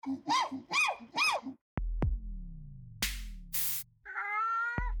All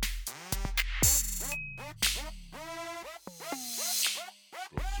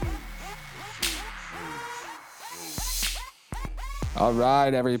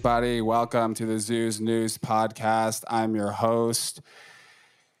right, everybody. Welcome to the Zoo's News Podcast. I'm your host,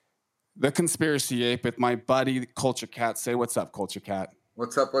 the Conspiracyape, with my buddy, Culturekat. Say what's up, Culturekat.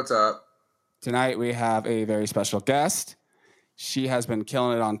 What's up, what's up? Tonight, we have a very special guest. She has been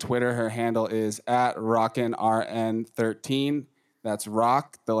killing it on Twitter. Her handle is at RockinRN13. That's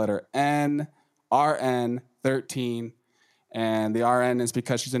rock, the letter N, RN13. And the RN is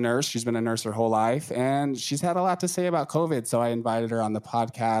because she's a nurse. She's been a nurse her whole life, and she's had a lot to say about COVID. So I invited her on the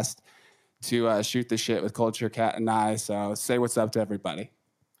podcast to shoot the shit with Culturekat and I. So say what's up to everybody.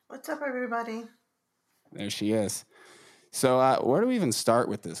 What's up, everybody? There she is. So where do we even start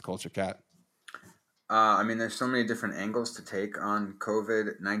with this, Culturekat? I mean, there's so many different angles to take on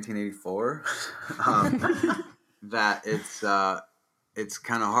COVID-1984 that it's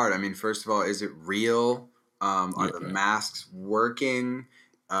kind of hard. I mean, first of all, is it real? Are the masks working?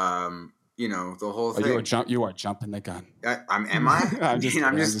 The whole thing. You are jumping the gun. Am I? I'm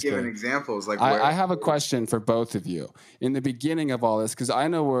just giving examples. Like I have a question for both of you. In the beginning of all this, because I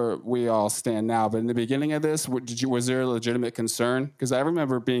know where we all stand now, but in the beginning of this, was there a legitimate concern? Because I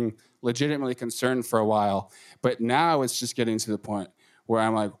remember being legitimately concerned for a while, but now it's just getting to the point where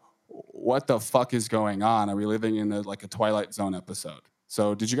I'm like, what the fuck is going on? Are we living in a Twilight Zone episode?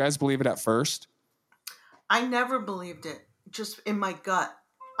 So did you guys believe it at first? I never believed it, just in my gut.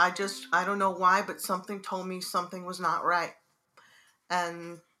 I don't know why, but something told me something was not right.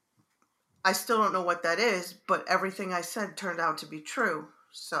 And I still don't know what that is, but everything I said turned out to be true.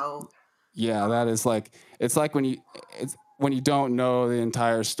 So yeah, that is it's like when you don't know the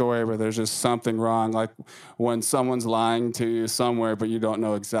entire story, but there's just something wrong, like when someone's lying to you somewhere, but you don't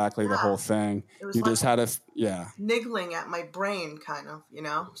know exactly the whole thing. You just had niggling at my brain, kind of,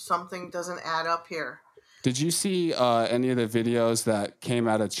 something doesn't add up here. Did you see any of the videos that came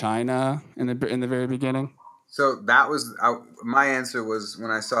out of China in the very beginning? So that was my answer was when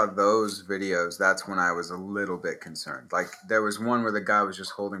I saw those videos. That's when I was a little bit concerned. Like there was one where the guy was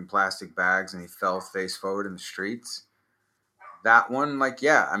just holding plastic bags and he fell face forward in the streets. That one,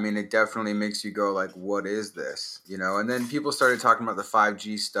 it definitely makes you go like, "What is this?" And then people started talking about the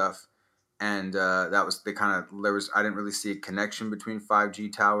 5G stuff, and that was I didn't really see a connection between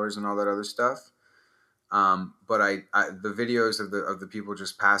 5G towers and all that other stuff. But the videos of the people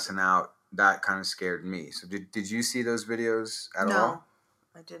just passing out, that kind of scared me. So did you see those videos at all? No,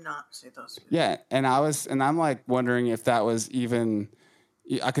 I did not see those videos. Yeah, and I'm like wondering if that was even,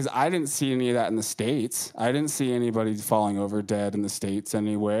 because I didn't see any of that in the States. I didn't see anybody falling over dead in the States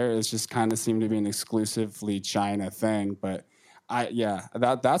anywhere. It just kind of seemed to be an exclusively China thing. But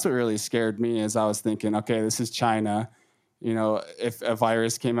that's what really scared me, is I was thinking, okay, this is China. If a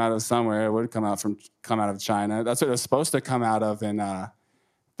virus came out of somewhere, it would come out of China. That's what it was supposed to come out of in that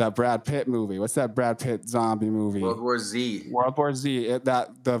Brad Pitt movie. What's that Brad Pitt zombie movie? World War Z.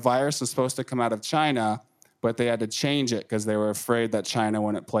 That the virus was supposed to come out of China, but they had to change it because they were afraid that China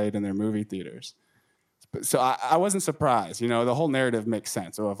wouldn't play it in their movie theaters. So I wasn't surprised. The whole narrative makes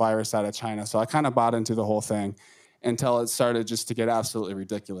sense. A virus out of China. So I kind of bought into the whole thing until it started just to get absolutely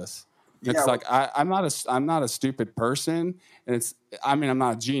ridiculous. It's like I'm not a stupid person, and I'm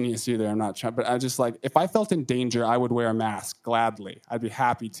not a genius either. I'm not trying, but I just if I felt in danger, I would wear a mask gladly. I'd be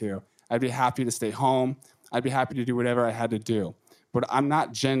happy to. I'd be happy to stay home. I'd be happy to do whatever I had to do. But I'm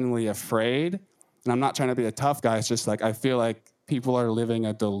not genuinely afraid, and I'm not trying to be a tough guy. It's just I feel like people are living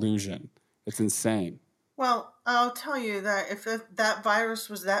a delusion. It's insane. Well, I'll tell you that if that virus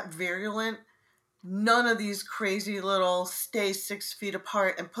was that virulent, none of these crazy little stay 6 feet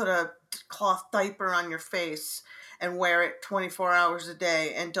apart and put a cloth diaper on your face and wear it 24 hours a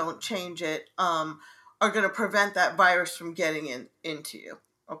day and don't change it are going to prevent that virus from getting into you.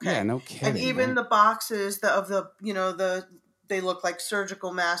 Okay. Yeah, no kidding. And even the boxes they look like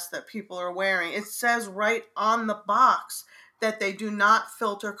surgical masks that people are wearing. It says right on the box that they do not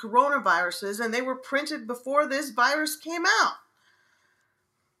filter coronaviruses, and they were printed before this virus came out.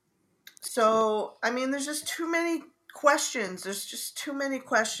 So, there's just too many questions.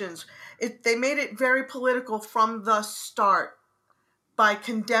 They made it very political from the start by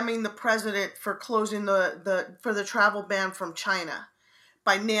condemning the president for closing for the travel ban from China,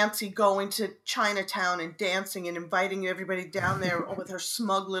 by Nancy going to Chinatown and dancing and inviting everybody down there with her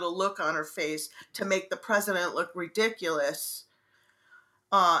smug little look on her face to make the president look ridiculous,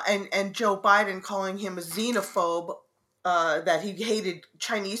 and Joe Biden calling him a xenophobe. That he hated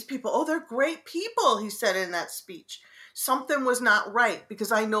Chinese people. Oh, they're great people, he said in that speech. Something was not right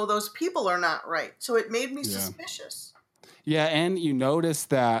because I know those people are not right. So it made me Yeah. suspicious. Yeah, and you notice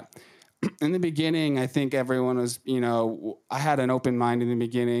that in the beginning, I think everyone was, I had an open mind in the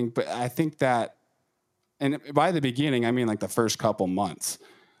beginning, but I think that, and by the beginning, I mean like the first couple months,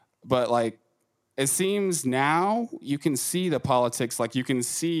 but like it seems now you can see the politics, like you can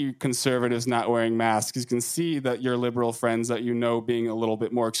see conservatives not wearing masks. You can see that your liberal friends that being a little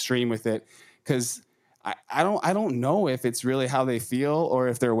bit more extreme with it. Because I don't know if it's really how they feel or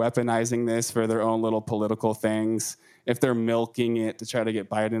if they're weaponizing this for their own little political things, if they're milking it to try to get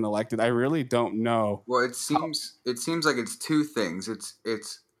Biden elected. I really don't know. Well, it seems like it's two things.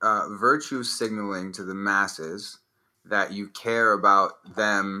 It's virtue signaling to the masses that you care about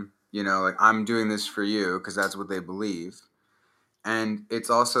them. Like I'm doing this for you because that's what they believe, and it's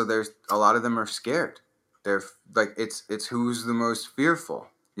also there's a lot of them are scared. They're like it's who's the most fearful.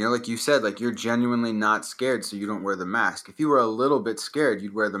 Like you said, like you're genuinely not scared, so you don't wear the mask. If you were a little bit scared,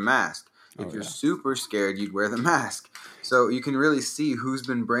 you'd wear the mask. If you're super scared, you'd wear the mask. So you can really see who's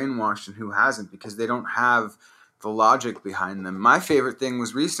been brainwashed and who hasn't because they don't have the logic behind them. My favorite thing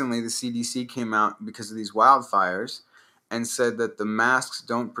was recently the CDC came out because of these wildfires and said that the masks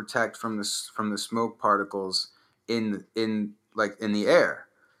don't protect from the smoke particles in the air.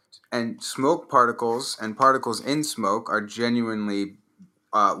 And smoke particles and particles in smoke are genuinely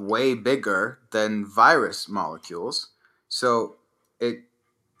way bigger than virus molecules. So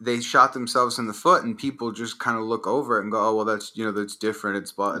they shot themselves in the foot, and people just kind of look over it and go, "Oh, well, that's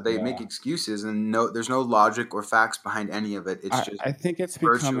different." They make excuses, and there's no logic or facts behind any of it. It's just I think it's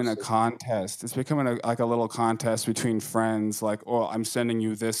becoming a contest. It's becoming a little contest between friends. Like, oh, I'm sending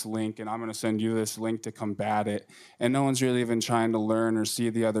you this link, and I'm going to send you this link to combat it. And no one's really even trying to learn or see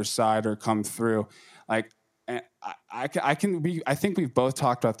the other side or come through. Like, and I think we've both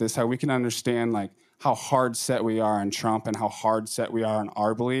talked about this, how we can understand like how hard set we are on Trump and how hard set we are on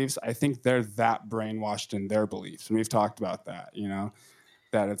our beliefs. I think they're that brainwashed in their beliefs. And we've talked about that,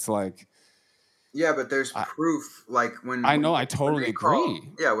 that it's like. Yeah, but there's proof. Like I totally agree.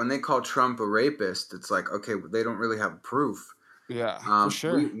 When they call Trump a rapist, it's like, okay, they don't really have proof. Yeah, for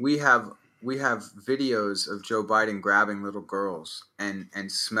sure. We have videos of Joe Biden grabbing little girls and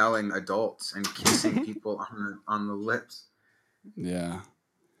smelling adults and kissing people on the lips. Yeah.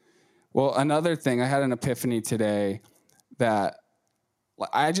 Well, another thing, I had an epiphany today that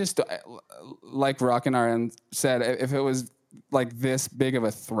I just, like Rock and RN said, if it was like this big of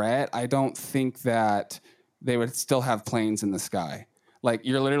a threat, I don't think that they would still have planes in the sky. Like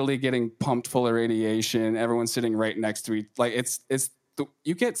you're literally getting pumped full of radiation. Everyone's sitting right next to each. Like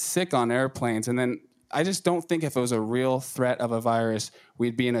you get sick on airplanes, and then I just don't think if it was a real threat of a virus,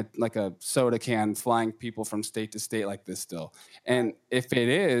 we'd be in a soda can flying people from state to state like this still. And if it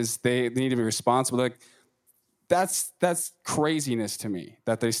is, they need to be responsible. Like that's craziness to me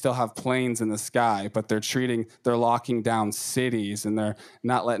that they still have planes in the sky, but they're locking down cities and they're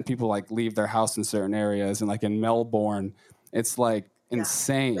not letting people like leave their house in certain areas. And like in Melbourne, it's like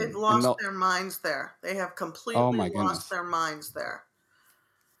insane. They've lost their minds there. They have completely lost their minds there.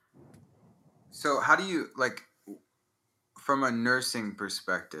 So how do you, like, from a nursing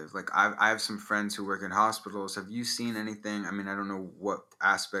perspective, like I have some friends who work in hospitals. Have you seen anything? I mean, I don't know what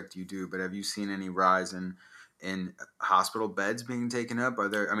aspect you do, but have you seen any rise in hospital beds being taken up? I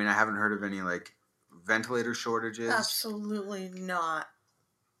haven't heard of any like ventilator shortages. Absolutely not.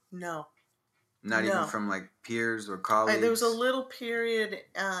 No. Not even from like peers or colleagues? There was a little period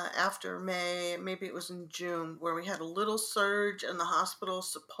after May, maybe it was in June, where we had a little surge and the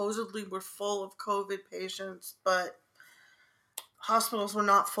hospitals supposedly were full of COVID patients, but hospitals were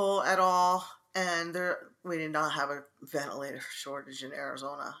not full at all, and we did not have a ventilator shortage in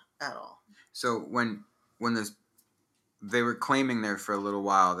Arizona at all. So when they were claiming there for a little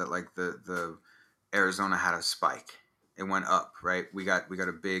while that like the Arizona had a spike. It went up, right? We got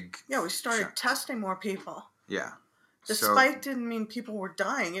a big... Yeah, we started testing more people. Yeah. The spike didn't mean people were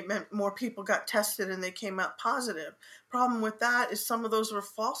dying. It meant more people got tested and they came out positive. Problem with that is some of those were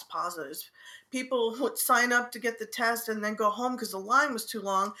false positives. People would sign up to get the test and then go home because the line was too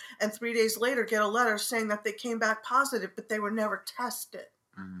long, and 3 days later get a letter saying that they came back positive, but they were never tested.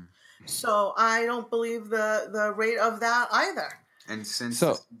 Mm-hmm. So I don't believe the rate of that either. And since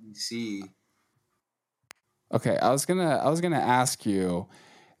the CDC... Okay, I was gonna ask you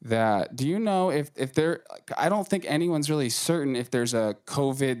that. Do you know if there? I don't think anyone's really certain if there's a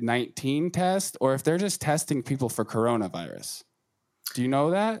COVID-19 test or if they're just testing people for coronavirus. Do you know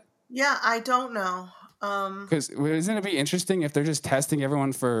that? Yeah, I don't know. Because isn't it be interesting if they're just testing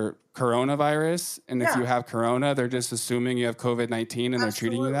everyone for coronavirus, and if you have corona, they're just assuming you have COVID-19 and they're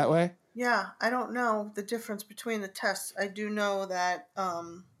treating you that way? Yeah, I don't know the difference between the tests. I do know that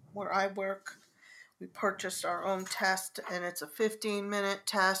where I work, we purchased our own test, and it's a 15-minute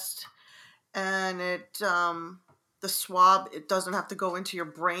test, and the swab, it doesn't have to go into your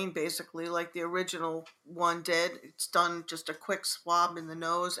brain basically like the original one did. It's done just a quick swab in the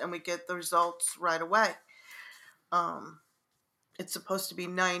nose, and we get the results right away. It's supposed to be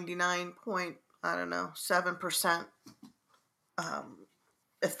 99 point, I don't know, 7%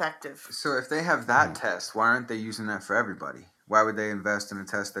 effective. So if they have that test, why aren't they using that for everybody? Why would they invest in a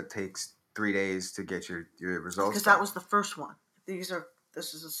test that takes 3 days to get your results? Because that was the first one. This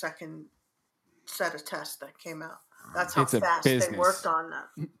is the second set of tests that came out. That's how fast they worked on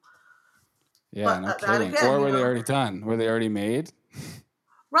that. Yeah, but, no kidding. Again, or were they already done? Were they already made?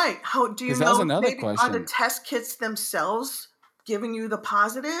 Right. How do you know? That was another maybe question. Are the test kits themselves giving you the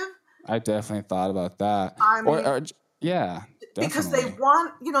positive? I definitely thought about that. I mean, yeah, definitely. Because they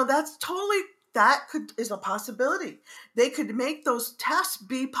want, that's totally, is a possibility. They could make those tests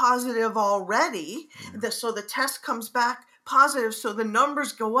be positive already, so the test comes back positive, so the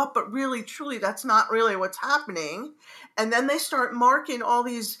numbers go up, but really, truly, that's not really what's happening. And then they start marking all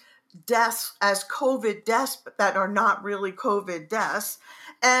these deaths as COVID deaths, but that are not really COVID deaths.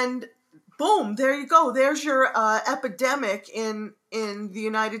 And boom, there you go. There's your epidemic in the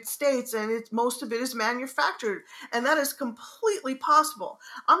United States, and most of it is manufactured, and that is completely possible.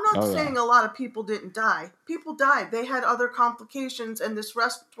 I'm not saying a lot of people didn't die. People died. They had other complications, and this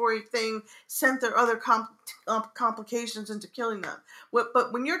respiratory thing sent their other complications into killing them.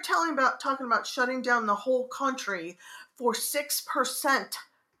 But when you're talking about shutting down the whole country for 6%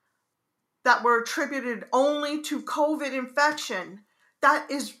 that were attributed only to COVID infection, that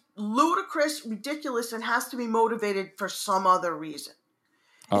is ludicrous, ridiculous, and has to be motivated for some other reason.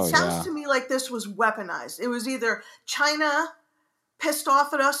 It sounds to me like this was weaponized. It was either China pissed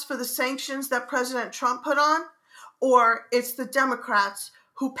off at us for the sanctions that President Trump put on, or it's the Democrats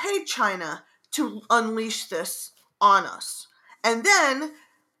who paid China to unleash this on us. And then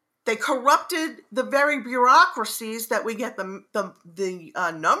they corrupted the very bureaucracies that we get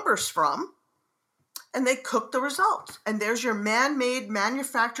the numbers from, and they cooked the results. And there's your man-made,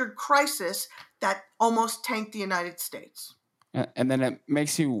 manufactured crisis that almost tanked the United States. And then it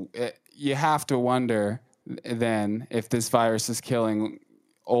makes you have to wonder then if this virus is killing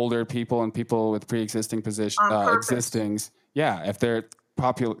older people and people with pre-existing existings. Yeah, if they're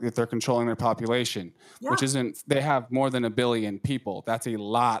controlling their population, which isn't, they have more than 1 billion people. That's a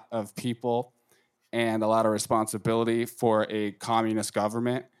lot of people and a lot of responsibility for a communist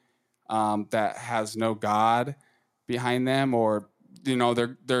government that has no God behind them, or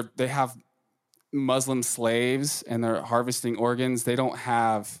they have Muslim slaves and they're harvesting organs. They don't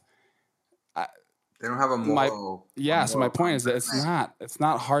have. They don't have a moral. So my point is that it's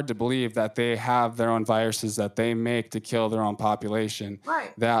not hard to believe that they have their own viruses that they make to kill their own population.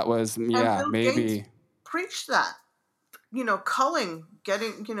 Right. That was maybe Gates preached that. Culling,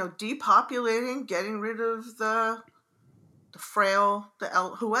 getting, depopulating, getting rid of the frail,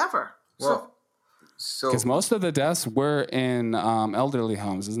 whoever. Well, because most of the deaths were in elderly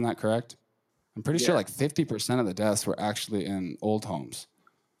homes, isn't that correct? I'm pretty sure like 50% of the deaths were actually in old homes.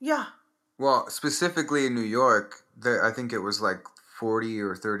 Yeah. Well, specifically in New York, I think it was like 40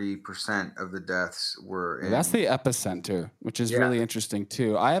 or 30% of the deaths were in... That's the epicenter, which is really interesting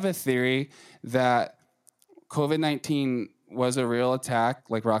too. I have a theory that COVID-19 was a real attack,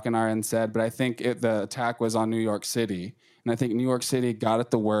 like Rock and RN said, but I think the attack was on New York City. And I think New York City got it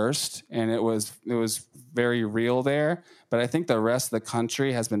the worst, and it was very real there. But I think the rest of the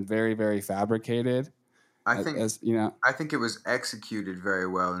country has been very, very fabricated. I think it was executed very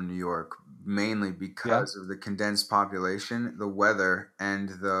well in New York, mainly because of the condensed population, the weather, and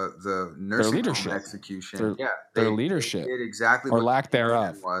the nursing home execution. Their leadership, they did exactly or what lack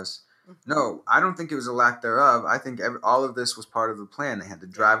thereof was. No, I don't think it was a lack thereof. I think all of this was part of the plan. They had to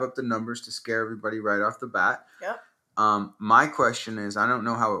drive up the numbers to scare everybody right off the bat. Yep. My question is, I don't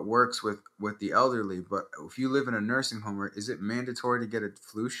know how it works with the elderly, but if you live in a nursing home, is it mandatory to get a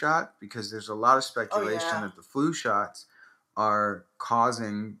flu shot? Because there's a lot of speculation that the flu shots are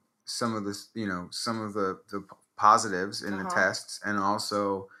causing some of this, some of the positives in the tests, and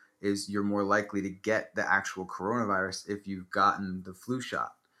also you're more likely to get the actual coronavirus if you've gotten the flu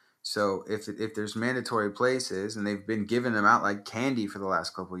shot. So if there's mandatory places, and they've been giving them out like candy for the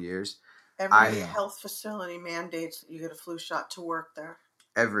last couple of years. Every health facility mandates that you get a flu shot to work there.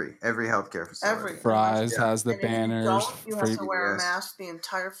 Every healthcare facility. Fry's has the banners. You have to wear a mask the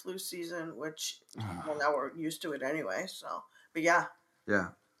entire flu season, which now we're used to it anyway. So, but yeah. Yeah.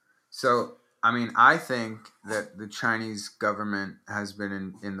 So I mean, I think that the Chinese government has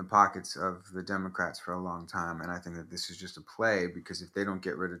been in the pockets of the Democrats for a long time, and I think that this is just a play because if they don't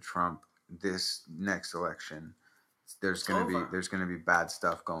get rid of Trump this next election, there's gonna be bad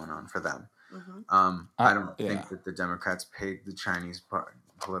stuff going on for them. Mm-hmm. I don't think that the Democrats paid the Chinese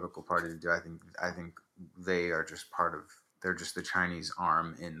political party to do. I think they are just they're just the Chinese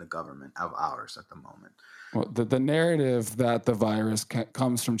arm in the government of ours at the moment. Well, the narrative that the virus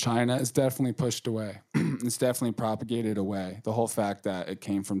comes from China is definitely pushed away. It's definitely propagated away. The whole fact that it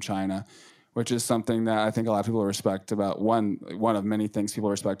came from China, which is something that I think a lot of people respect about. One of many things people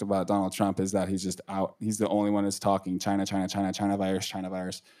respect about Donald Trump is that he's just out. He's the only one who's talking China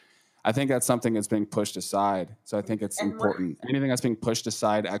virus. I think that's something that's being pushed aside. So I think it's important. Anything that's being pushed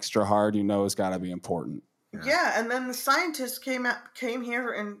aside extra hard, has got to be important. Yeah, and then the scientists came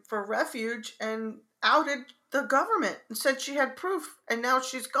here for refuge and outed the government and said she had proof, and now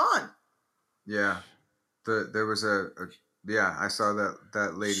she's gone. Yeah, there was I saw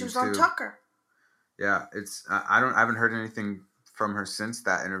that lady. She was too. on Tucker. Yeah, I haven't heard anything from her since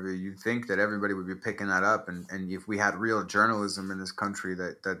that interview. You'd think that everybody would be picking that up, and if we had real journalism in this country,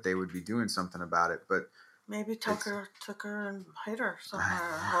 that they would be doing something about it. But maybe Tucker took her and hid her somewhere.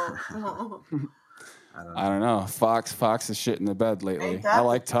 I don't know. Fox is shit in the bed lately. I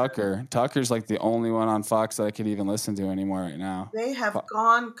like Tucker. Tucker's like the only one on Fox that I could even listen to anymore right now. They have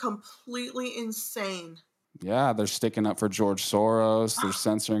gone completely insane. Yeah, they're sticking up for George Soros. They're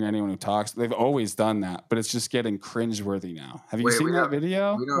censoring anyone who talks. They've always done that, but it's just getting cringeworthy now. Have you seen that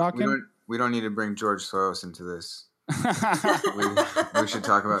video? We don't need to bring George Soros into this. we should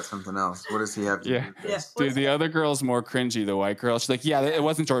talk about something else. What does he have to do with this? Dude, the other girl's more cringy, the white girl. She's like, yeah, it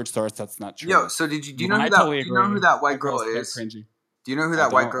wasn't George Soros. That's not true. Yo, so do you know who that white girl is? Cringy. Do you know who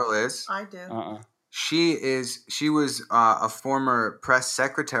that white girl is? I do. She was a former press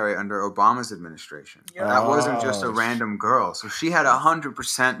secretary under Obama's administration. Yeah. That wasn't just a random girl. So she had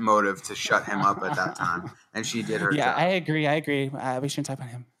 100% motive to shut him up at that time, and she did her job. I agree. We shouldn't talk about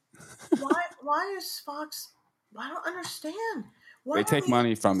him. Why is Fox? I don't understand. They take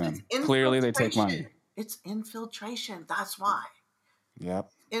money from him. Clearly, they take money. It's infiltration. That's why.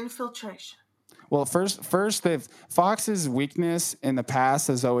 Yep. Infiltration. Well, first, Fox's weakness in the past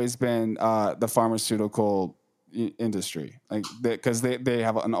has always been the pharmaceutical industry, like because they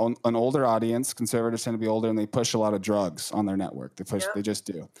have an older audience. Conservatives tend to be older, and they push a lot of drugs on their network. They just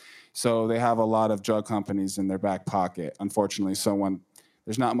do. So they have a lot of drug companies in their back pocket. Unfortunately, so when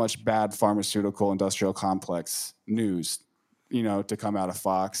there's not much bad pharmaceutical industrial complex news, to come out of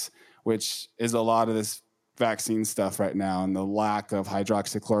Fox, which is a lot of this vaccine stuff right now and the lack of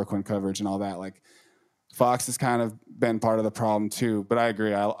hydroxychloroquine coverage and all that. Like, Fox has kind of been part of the problem too. But I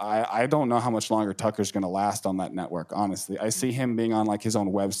agree. I don't know how much longer Tucker's going to last on that network, honestly. I see him being on like his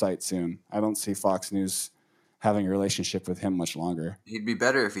own website soon. I don't see Fox News having a relationship with him much longer. He'd be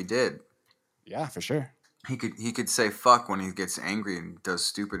better if he did. Yeah, for sure. He could say fuck when he gets angry and does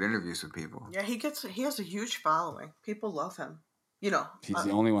stupid interviews with people. Yeah, he has a huge following. People love him. He's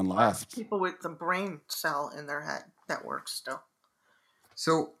the only one left. People with the brain cell in their head that works still.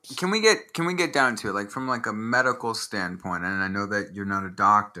 So can we get down to it, like from like a medical standpoint? And I know that you're not a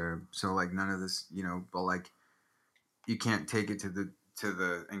doctor, so like none of this, but like you can't take it to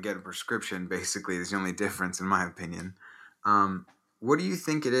the and get a prescription. Basically, is the only difference in my opinion. What do you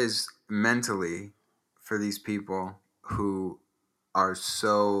think it is mentally for these people who are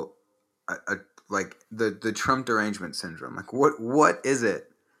so like the Trump derangement syndrome? Like what is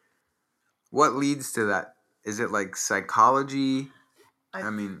it? What leads to that? Is it like psychology?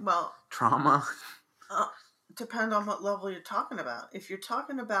 Trauma? Depend on what level you're talking about. If you're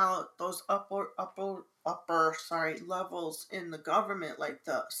talking about those upper levels in the government, like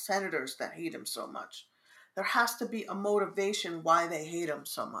the senators that hate him so much, there has to be a motivation why they hate him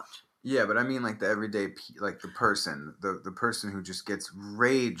so much. Yeah, but I mean like the everyday, like the person who just gets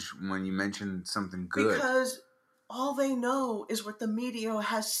rage when you mention something good. Because all they know is what the media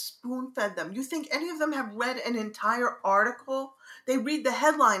has spoon-fed them. You think any of them have read an entire article? They read the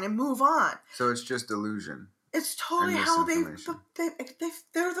headline and move on. So it's just delusion. It's totally how they're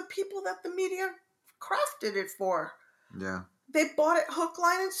the people that the media crafted it for. Yeah. They bought it hook,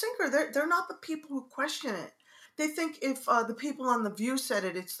 line, and sinker. They're not the people who question it. They think if the people on The View said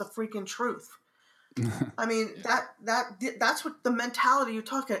it, it's the freaking truth. I mean, that's what the mentality you're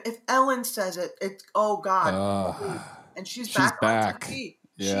talking about. If Ellen says it, it's, oh, God. And she's back on TV.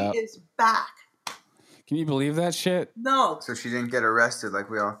 Yep. She is back. Can you believe that shit? No. So she didn't get arrested like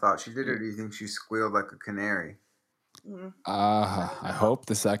we all thought she did, or do you think she squealed like a canary? I hope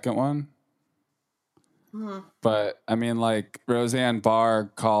the second one. Mm-hmm. But, I mean, like, Roseanne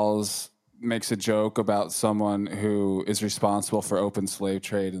Barr calls makes a joke about someone who is responsible for open slave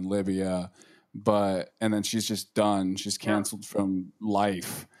trade in Libya, and then she's just done. She's canceled from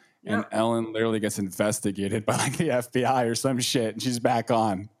life. Yep. And Ellen literally gets investigated by like the FBI or some shit, and she's back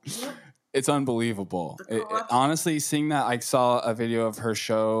on. Yep. It's unbelievable. Honestly, seeing that, I saw a video of her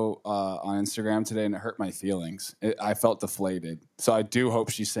show on Instagram today, and it hurt my feelings. I felt deflated. So I do hope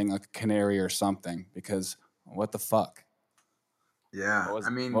she's singing like a canary or something, because what the fuck? Yeah, what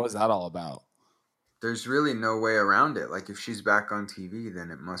was that all about? There's really no way around it. Like, if she's back on TV,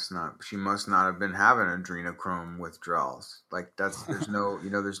 then she must not have been having adrenochrome withdrawals. Like, there's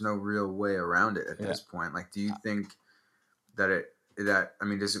no real way around it at this point. Like, do you think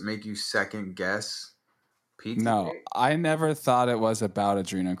does it make you second guess Pizzagate? No, I never thought it was about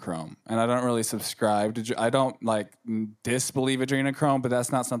adrenochrome, and I don't really subscribe to. I don't like disbelieve adrenochrome, but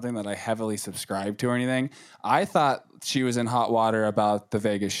that's not something that I heavily subscribe to or anything. I thought she was in hot water about the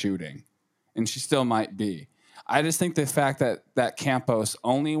Vegas shooting, and she still might be. I just think the fact that Campos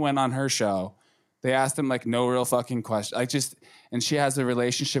only went on her show, they asked him like no real fucking question. And she has a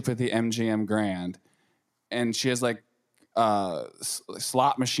relationship with the MGM Grand, and she has like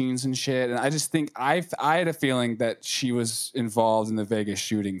slot machines and shit. And I just think I had a feeling that she was involved in the Vegas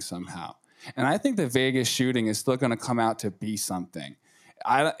shooting somehow. And I think the Vegas shooting is still going to come out to be something.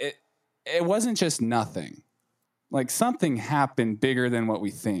 It wasn't just nothing. Like, something happened bigger than what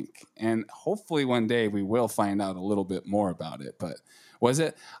we think. And hopefully one day we will find out a little bit more about it. But was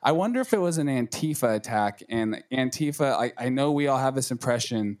it? I wonder if it was an Antifa attack. And Antifa, I know we all have this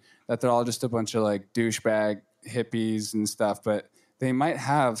impression that they're all just a bunch of like douchebag hippies and stuff, but they might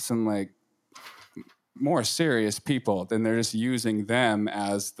have some like more serious people, than they're just using them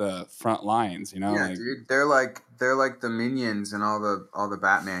as the front lines, Yeah, like, dude, they're like the minions in all the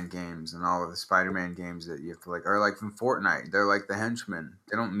Batman games and all of the Spider-Man games that you have to like, or like from Fortnite. They're like the henchmen.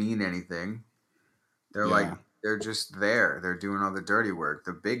 They don't mean anything. They're just there. They're doing all the dirty work.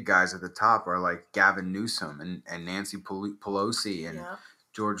 The big guys at the top are like Gavin Newsom and Nancy Pelosi and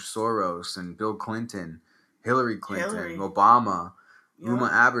George Soros and Bill Clinton, Hillary Clinton, Obama, Uma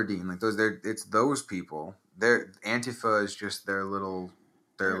Aberdeen. Like it's those people. Antifa is just their little.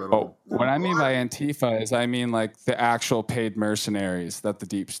 What I mean by Antifa is I mean like the actual paid mercenaries that the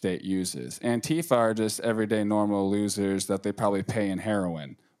deep state uses. Antifa are just everyday normal losers that they probably pay in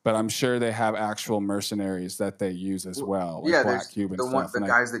heroin. But I'm sure they have actual mercenaries that they use as well, like Black Cuban stuff. The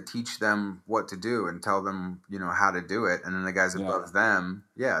guys that teach them what to do and tell them, how to do it, and then the guys above them.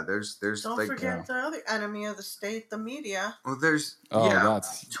 Yeah, there's. Don't forget the other enemy of the state, the media. Well, there's.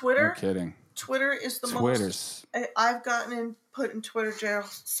 That's Twitter. No kidding. Twitter is the most. I've gotten put in Twitter jail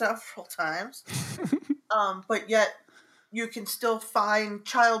several times, but yet you can still find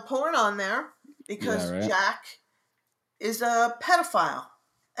child porn on there because Jack is a pedophile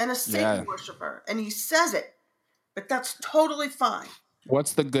and a Satan worshiper, and he says it, but that's totally fine.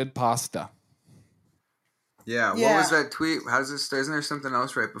 What's the good pasta? Yeah, what was that tweet? How does this? Isn't there something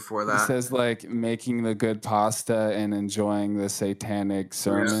else right before that? It says like making the good pasta and enjoying the satanic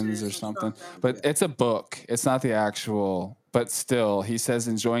sermons or something. But it's a book. It's not the actual. But still, he says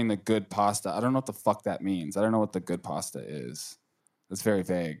enjoying the good pasta. I don't know what the fuck that means. I don't know what the good pasta is. It's very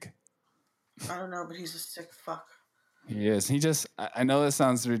vague. I don't know, but he's a sick fuck. He is. I know this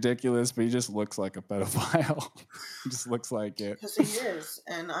sounds ridiculous, but he just looks like a pedophile. He just looks like it. Because he is,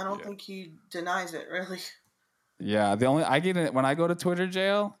 and I don't think he denies it, really. Yeah, I get it when I go to Twitter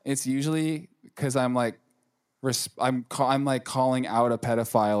jail. It's usually because I'm like calling out a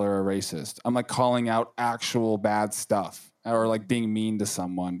pedophile or a racist. I'm like calling out actual bad stuff or like being mean to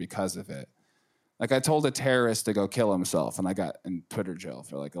someone because of it. Like I told a terrorist to go kill himself, and I got in Twitter jail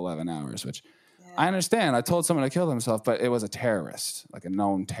for like 11 hours, which I understand. I told someone to kill himself, but it was a terrorist, like a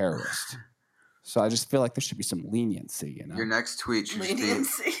known terrorist. So I just feel like there should be some leniency, Your next tweet should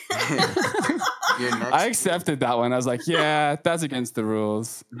leniency. I accepted that one. I was like, yeah, that's against the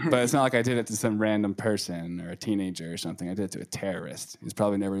rules. But it's not like I did it to some random person or a teenager or something. I did it to a terrorist. He's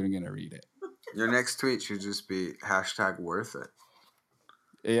probably never even going to read it. Your next tweet should just be #worth it.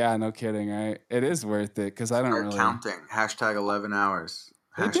 Yeah, no kidding, right? It is worth it because I don't really... counting. #11 hours.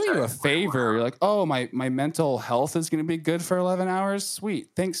 They do you a favor. You're like, oh, my mental health is going to be good for 11 hours?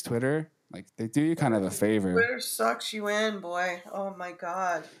 Sweet. Thanks, Twitter. Like, they do you kind of a favor. Twitter sucks you in, boy. Oh, my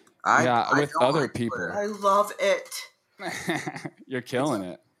God. With other people. Twitter. I love it. You're killing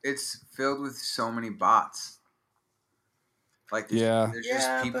it. It's filled with so many bots. Like, there's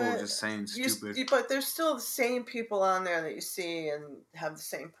just people just saying stupid. But there's still the same people on there that you see and have the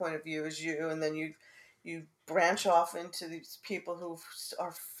same point of view as you. And then you you branch off into these people who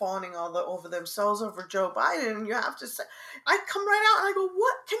are fawning over themselves over Joe Biden, and you have to say, I come right out and I go,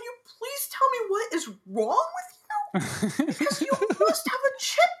 what? Can you please tell me what is wrong with you? Because you must have a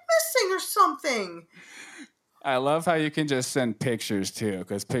chip missing or something. I love how you can just send pictures too,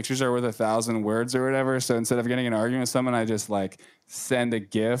 because pictures are worth 1,000 words or whatever. So instead of getting an argument with someone, I just like send a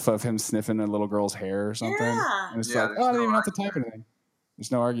GIF of him sniffing a little girl's hair or something. Yeah. And it's Yeah, like, there's oh, I didn't no even have to type anything.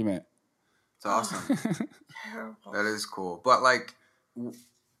 There's no argument. It's awesome. Terrible. That is cool. But like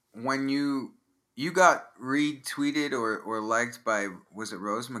when you got retweeted or liked by, was it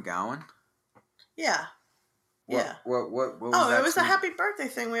Rose McGowan? Yeah. Yeah. What was that? It was tweet? a happy birthday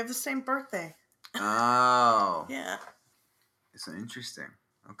thing. We have the same birthday. Oh. Yeah. It's interesting.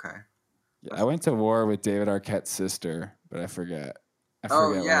 Okay. Yeah, I went to war with David Arquette's sister, but I forget.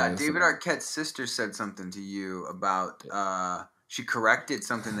 Oh, what yeah. it was David about. Arquette's sister said something to you about, she corrected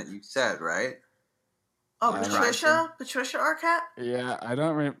something that you said, right? Oh, I don't- Patricia Arquette? Yeah, I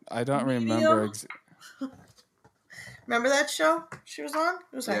don't remember. Medium? Remember that show she was on?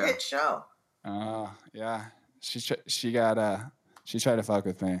 It was a hit show. Yeah. She tried to fuck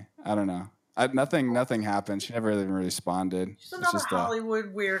with me. I don't know. Nothing happened. She never even responded. She's another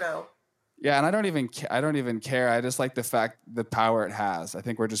Hollywood weirdo. Yeah, and I don't even care. I just like the power it has. I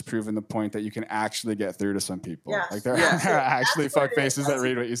think we're just proving the point that you can actually get through to some people. Yes. Like there are actually fuck faces that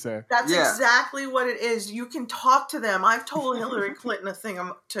read what you say. That's exactly what it is. You can talk to them. I've told Hillary Clinton a thing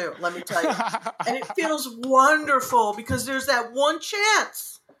too, let me tell you. And it feels wonderful because there's that one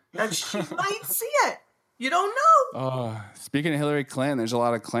chance that she might see it. You don't know. Oh, speaking of Hillary Clinton, there's a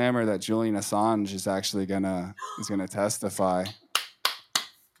lot of clamor that Julian Assange is actually gonna testify.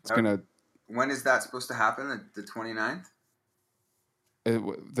 When is that supposed to happen? The 29th?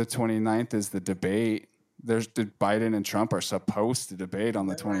 The 29th is the debate. Biden and Trump are supposed to debate on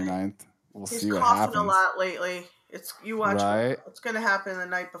the 29th. We'll see what happens. He's coughing a lot lately. You watch. Right? It's going to happen the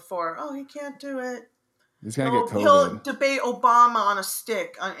night before. Oh, he can't do it. He's gonna get COVID. He'll debate Obama on a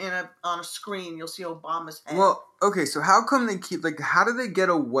stick on a screen. You'll see Obama's head. Well, okay, so how come they keep how do they get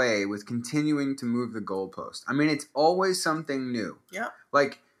away with continuing to move the goalpost? I mean, it's always something new. Yeah.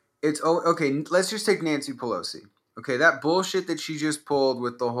 Okay. Let's just take Nancy Pelosi. Okay, that bullshit that she just pulled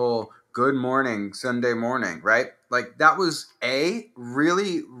with the whole "Good morning Sunday morning," right? Like that was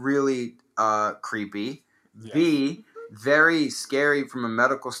really, really creepy. Yeah. B, very scary from a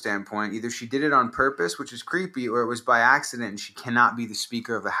medical standpoint. Either she did it on purpose, which is creepy, or it was by accident and she cannot be the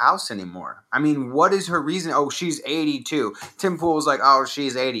Speaker of the House anymore. I mean, what is her reason? Oh, she's 82. Tim Pool was like, oh,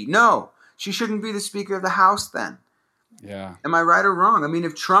 she's 80. No, she shouldn't be the Speaker of the House then. Yeah. Am I right or wrong? I mean,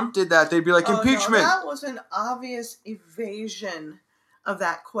 if Trump did that, they'd be like, impeachment. No, that was an obvious evasion of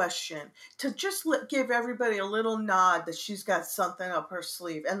that question. To just give everybody a little nod that she's got something up her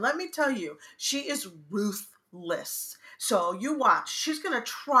sleeve. And let me tell you, she is ruthless. So you watch. She's going to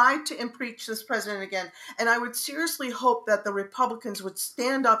try to impeach this president again. And I would seriously hope that the Republicans would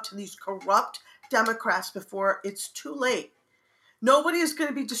stand up to these corrupt Democrats before it's too late. Nobody is going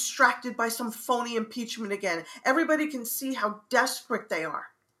to be distracted by some phony impeachment again. Everybody can see how desperate they are.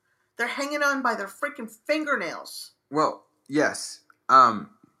 They're hanging on by their freaking fingernails. Well, yes. I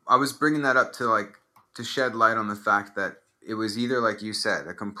was bringing that up to shed light on the fact that it was either, like you said,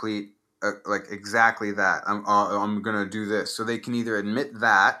 a complete exactly that. I'm gonna do this. So they can either admit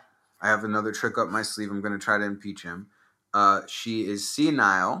that I have another trick up my sleeve. I'm gonna try to impeach him. She is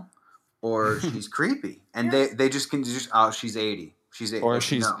senile, or she's creepy, and yes. they just can she's 80. She's 80. Or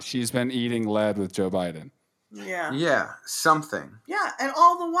she's been eating lead with Joe Biden. Yeah. Yeah, something. Yeah, and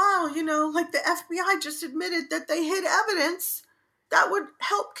all the while, the FBI just admitted that they hid evidence that would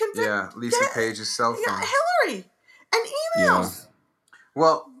help convict. Yeah, Lisa Page's cell phone. Yeah, Hillary, and emails. Yeah.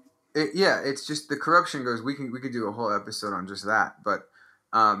 Well. It's just the corruption goes. We could do a whole episode on just that. But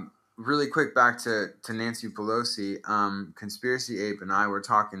really quick, back to Nancy Pelosi. Conspiracyape and I were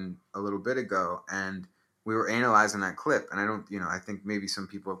talking a little bit ago, and we were analyzing that clip. And I think maybe some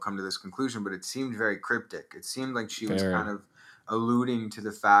people have come to this conclusion, but it seemed very cryptic. It seemed like she was kind of alluding to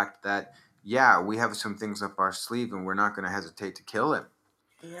the fact that, we have some things up our sleeve, and we're not going to hesitate to kill him.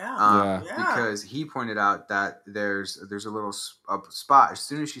 Yeah. Because he pointed out that there's a little spot. As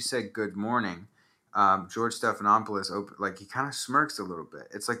soon as she said good morning, George Stephanopoulos he kind of smirks a little bit.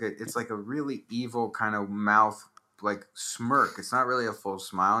 It's like a really evil kind of mouth smirk. It's not really a full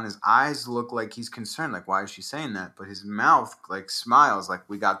smile, and his eyes look like he's concerned. Like, why is she saying that? But his mouth smiles like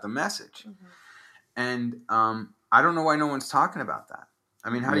we got the message. Mm-hmm. And I don't know why no one's talking about that. I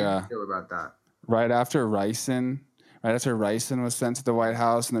mean, how do you feel about that? Right after Ricin was sent to the White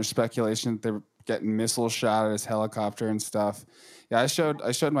House, and there's speculation that they were getting missiles shot at his helicopter and stuff. Yeah, I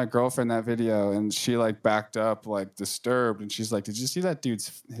showed my girlfriend that video, and she like backed up, like disturbed, and she's like, "Did you see that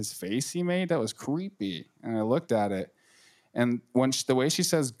dude's his face he made? That was creepy." And I looked at it, and the way she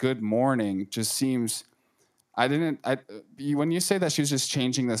says "good morning" just seems. When you say that she was just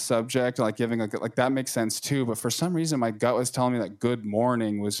changing the subject, like giving like that makes sense too. But for some reason, my gut was telling me that "good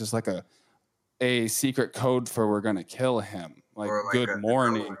morning" was just like a secret code for we're gonna kill him. Like Or "good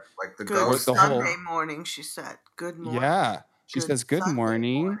morning," like the Good ghost. the whole Sunday morning, she said. Good morning. yeah. She Good says "good Sunday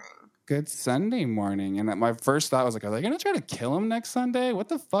morning." morning. Good Sunday morning. And my first thought was like, are they going to try to kill him next Sunday? What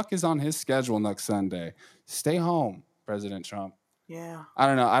the fuck is on his schedule next Sunday? Stay home, President Trump. Yeah. I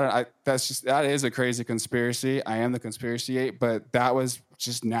don't know. That is a crazy conspiracy. I am the conspiracyate, but that was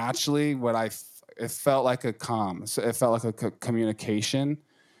just naturally it felt like a comm. So it felt like a communication.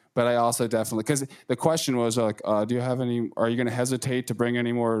 But I also definitely, because the question was like, are you going to hesitate to bring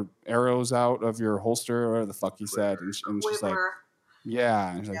any more arrows out of your holster or whatever the fuck he said? And she's like,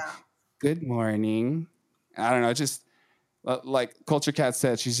 yeah. And she's like, good morning. I don't know. Just like Culture Cat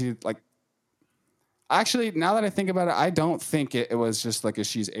said, she's like, actually, now that I think about it, I don't think it was just like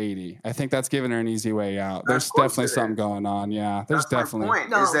she's 80. I think that's giving her an easy way out. There's definitely something going on. Yeah, there's definitely. My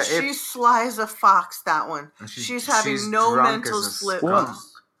point. No, is that she's sly as a fox, that one. She's having no mental slip-ups.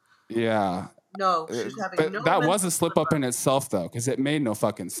 Yeah. No, she's having no. But that was a slip up in itself, though, because it made no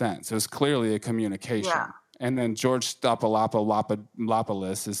fucking sense. It was clearly a communication. Yeah. And then George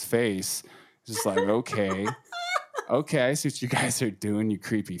Stopalopoulos, his face, is just like, okay, I see what you guys are doing, you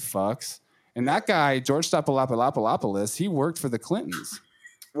creepy fucks. And that guy, George Stopalopoulos, he worked for the Clintons.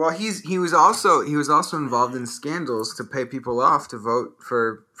 Well, he was also involved in scandals to pay people off to vote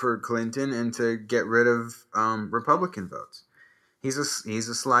for Clinton and to get rid of Republican votes. He's a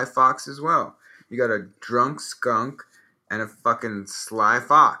sly fox as well. You got a drunk skunk and a fucking sly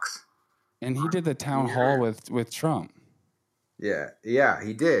fox. And he did the town hall with Trump. Yeah,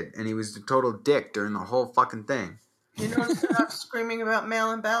 he did. And he was a total dick during the whole fucking thing. You notice they're not screaming about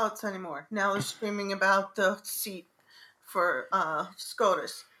mail-in ballots anymore. Now they're screaming about the seat for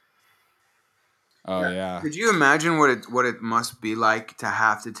SCOTUS. Oh yeah. Could you imagine what it must be like to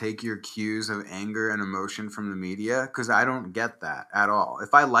have to take your cues of anger and emotion from the media? Because I don't get that at all.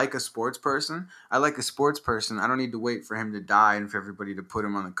 If I like a sports person, I don't need to wait for him to die and for everybody to put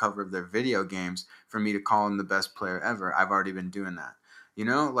him on the cover of their video games for me to call him the best player ever. I've already been doing that. You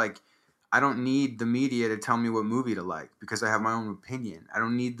know, like I don't need the media to tell me what movie to like because I have my own opinion. I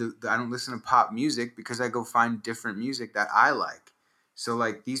don't need I don't listen to pop music because I go find different music that I like. So,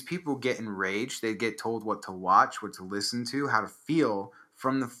 like, these people get enraged. They get told what to watch, what to listen to, how to feel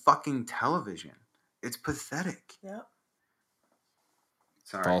from the fucking television. It's pathetic. Yep.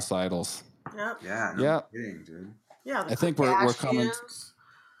 Sorry. False idols. Yep. Yeah, no kidding, dude. Yeah, I think we're coming.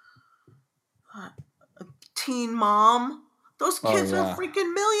 Teen Mom. Those kids are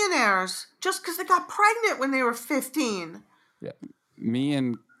freaking millionaires just because they got pregnant when they were 15. Yeah. Me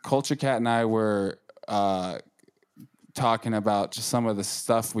and Culture Cat and I were talking about just some of the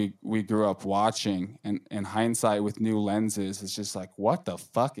stuff we grew up watching, and in hindsight with new lenses, it's just like, what the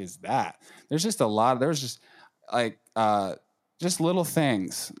fuck is that? There's just a lot. There's just like just little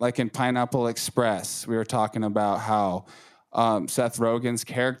things like in Pineapple Express. We were talking about how Seth Rogen's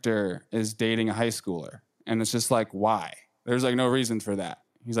character is dating a high schooler, and it's just like, why? There's like no reason for that.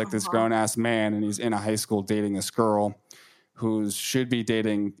 He's like this grown ass man, and he's in a high school dating this girl who should be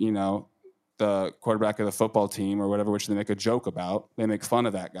dating, the quarterback of the football team or whatever, which they make a joke about. They make fun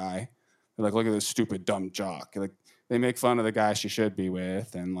of that guy. They're like, look at this stupid, dumb jock. Like, they make fun of the guy she should be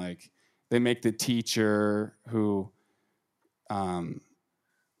with. And like, they make the teacher who's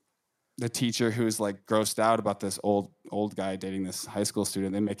like grossed out about this old guy dating this high school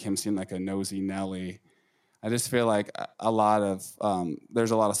student. They make him seem like a nosy Nelly. I just feel like there's a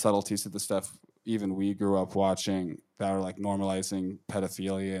lot of subtleties to the stuff even we grew up watching that are like normalizing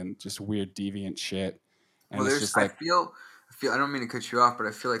pedophilia and just weird deviant shit. And it's just like, I feel I don't mean to cut you off, but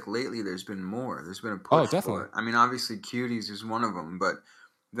I feel like lately there's been more. There's been a push. Oh, definitely. For it. I mean, obviously Cuties is one of them, but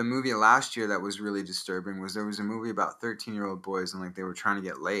the movie last year that was really disturbing was there was a movie about 13-year-old boys and like they were trying to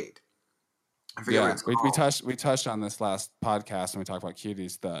get laid. I forget what it's called. We touched on this last podcast when we talked about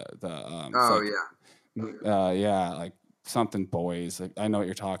Cuties. Like something boys. Like, I know what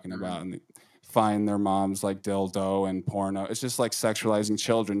you're talking about, and find their moms like dildo and porno. It's just like sexualizing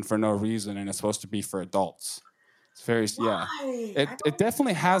children for no reason, and it's supposed to be for adults. It's very It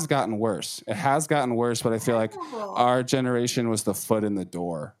definitely has gotten worse. It has gotten worse, but I feel like our generation was the foot in the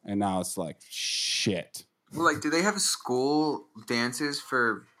door, and now it's like shit. Well, like, do they have school dances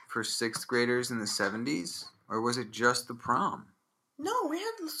for 6th graders in the 70s, or was it just the prom? No, we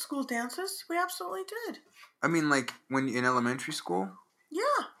had school dances. We absolutely did. I mean, like when in elementary school. Yeah,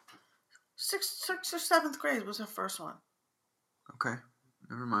 sixth or seventh grade was the first one. Okay,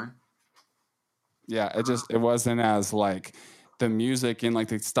 never mind. Yeah, it wasn't as like the music and like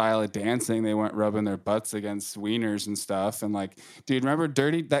the style of dancing. They weren't rubbing their butts against wieners and stuff. And like, dude, remember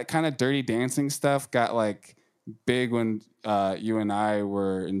that kind of dirty dancing stuff got like big when you and I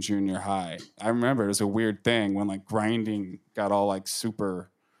were in junior high. I remember it was a weird thing when like grinding got all like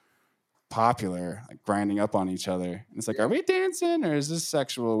super popular, like grinding up on each other. And it's like, are we dancing or is this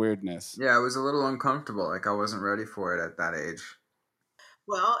sexual weirdness? Yeah, it was a little uncomfortable. Like I wasn't ready for it at that age.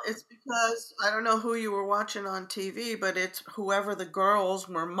 Well, it's because I don't know who you were watching on TV, but it's whoever the girls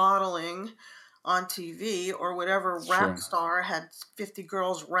were modeling on TV or whatever rap star had 50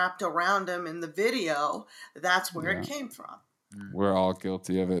 girls wrapped around him in the video. That's where it came from. We're all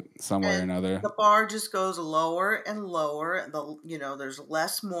guilty of it some way or another. The bar just goes lower and lower. There's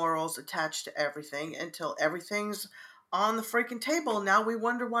less morals attached to everything until everything's on the freaking table. Now we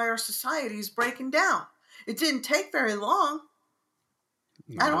wonder why our society is breaking down. It didn't take very long.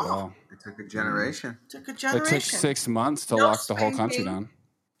 Not at all. It took a generation. It took 6 months to lock the whole country down.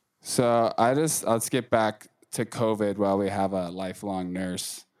 So let's get back to COVID while we have a lifelong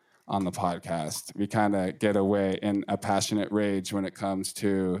nurse on the podcast. We kind of get away in a passionate rage when it comes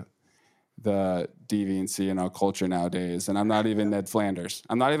to the deviancy in our culture nowadays. And I'm not even Ned Flanders.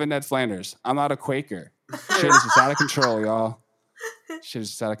 I'm not a Quaker. Shit is just out of control, y'all. Shit is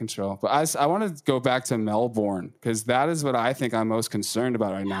just out of control. But I want to go back to Melbourne because that is what I think I'm most concerned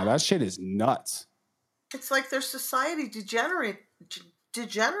about right now. That shit is nuts. It's like their society degenerated.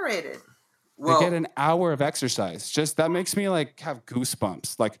 Well, they get an hour of exercise. Just that makes me like have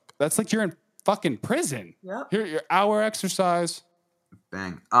goosebumps. Like that's like you're in fucking prison. Yep. Here, your hour exercise.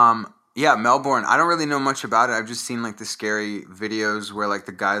 Bang. Yeah, Melbourne. I don't really know much about it. I've just seen like the scary videos where like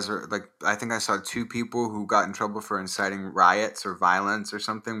the guys are like, I think I saw 2 people who got in trouble for inciting riots or violence or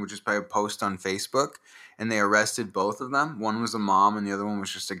something, which is by a post on Facebook, and they arrested both of them. One was a mom, and the other one was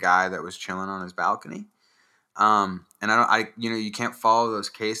just a guy that was chilling on his balcony. And you can't follow those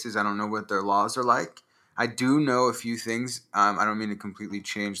cases. I don't know what their laws are like. I do know a few things. I don't mean to completely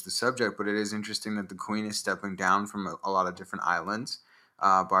change the subject, but it is interesting that the Queen is stepping down from a lot of different islands.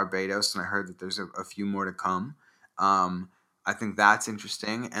 Barbados, and I heard that there's a few more to come. I think that's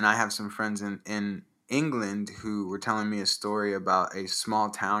interesting, and I have some friends in England who were telling me a story about a small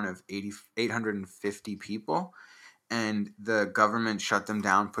town of 850 people, and the government shut them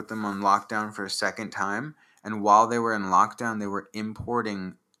down, put them on lockdown for a second time, and while they were in lockdown, they were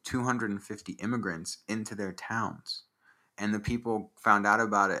importing 250 immigrants into their towns. And the people found out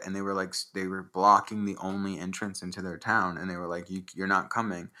about it, and they were blocking the only entrance into their town, and they were like, "You're not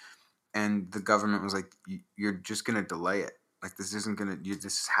coming." And the government was like, "You're just gonna delay it. Like this isn't gonna. This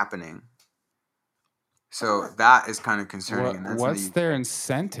is happening." So that is kind of concerning. And what's their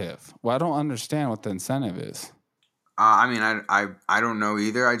incentive? Well, I don't understand what the incentive is. I don't know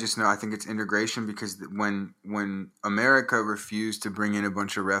either. I just know I think it's integration because when America refused to bring in a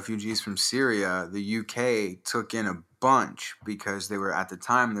bunch of refugees from Syria, the UK took in a bunch because they were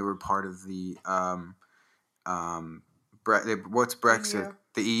part of the what's Brexit? EU.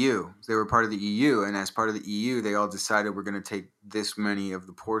 The EU. They were part of the EU, and as part of the EU, they all decided we're going to take this many of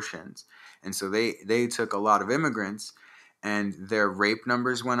the portions, and so they took a lot of immigrants, and their rape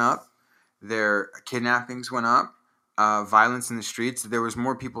numbers went up, their kidnappings went up. Violence in the streets. There was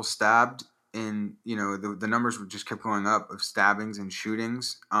more people stabbed the numbers just kept going up of stabbings and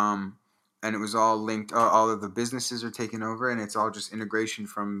shootings. And it was all linked. All of the businesses are taken over, and it's all just integration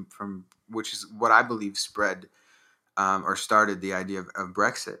from which is what I believe spread or started the idea of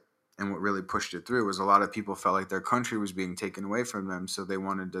Brexit. And what really pushed it through was a lot of people felt like their country was being taken away from them, so they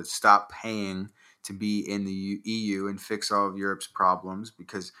wanted to stop paying to be in the EU and fix all of Europe's problems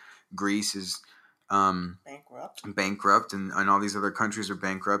because Greece is bankrupt and all these other countries are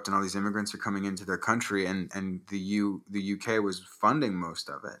bankrupt and all these immigrants are coming into their country and the UK was funding most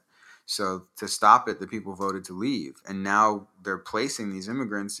of it. So to stop it, the people voted to leave, and now they're placing these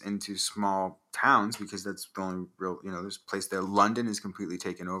immigrants into small towns because that's the only real, there's a place there. London is completely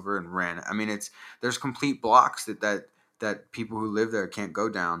taken over and ran. I mean, there's complete blocks that people who live there can't go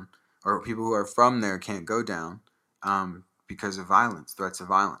down, or people who are from there can't go down because of violence, threats of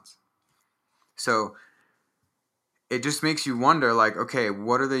violence. So it just makes you wonder, like, okay,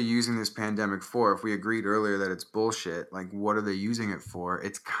 what are they using this pandemic for? If we agreed earlier that it's bullshit, like, what are they using it for?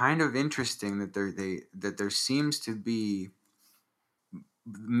 It's kind of interesting that there seems to be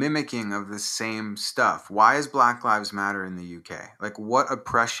mimicking of the same stuff. Why is Black Lives Matter in the UK? Like, what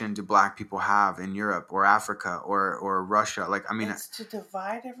oppression do Black people have in Europe or Africa or Russia? Like, I mean, it's to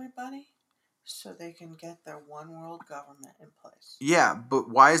divide everybody so they can get their one world government in place. yeah, but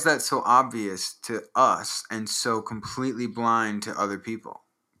why is that so obvious to us and so completely blind to other people?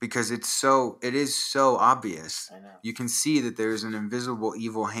 Because it is so obvious. I know. You can see that there's an invisible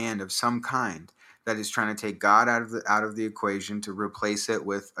evil hand of some kind that is trying to take God out of the equation to replace it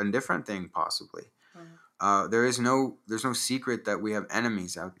with a different thing, possibly. Mm-hmm. There's no secret that we have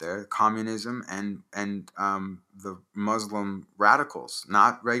enemies out there: communism and the Muslim radicals,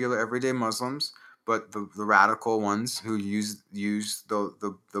 not regular everyday Muslims, but the radical ones who use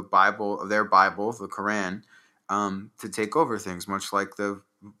the Bible, their Bible, the Quran, to take over things, much like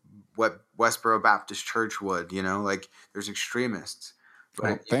what Westboro Baptist Church would. Like, there's extremists. But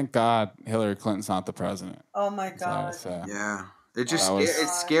Well, thank God Hillary Clinton's not the president. Oh my That's all I God. say. yeah. It's God.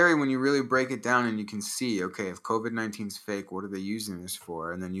 scary when you really break it down and you can see, okay, if COVID-19 is fake, what are they using this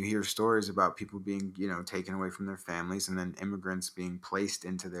for? And then you hear stories about people being, taken away from their families, and then immigrants being placed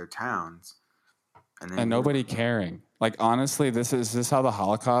into their towns. And nobody caring. Like, honestly, is this how the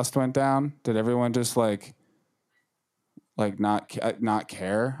Holocaust went down? Did everyone just not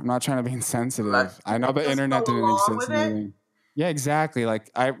care? I'm not trying to be insensitive. I know the Just internet go didn't make along sense with to it? anything. Yeah, exactly. Like,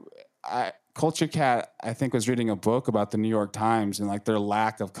 Culturekat, I think, was reading a book about the New York Times and like their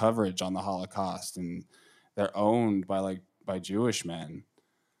lack of coverage on the Holocaust, and they're owned by Jewish men.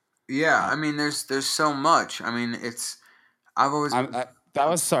 yeah, I mean, there's so much. I mean, I've always That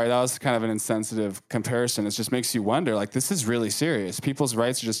was kind of an insensitive comparison. It just makes you wonder, like, this is really serious. People's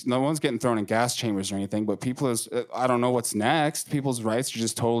rights are just, no one's getting thrown in gas chambers or anything, but I don't know what's next. People's rights are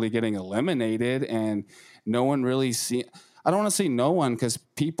just totally getting eliminated, and no one really I don't want to say no one, because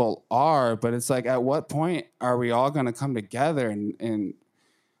people are, but it's like, at what point are we all going to come together and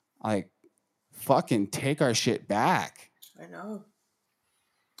like fucking take our shit back? I know.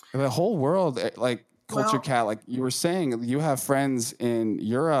 The whole world, like, Well- Culturekat, like you were saying, you have friends in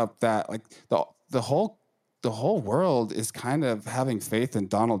Europe that, like, the whole world is kind of having faith in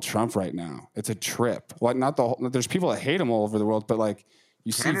Donald Trump right now. It's a trip. Like, there's people that hate him all over the world, but like,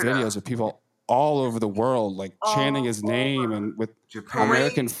 you see Canada. videos of people all over the world like chanting his name and with Japan.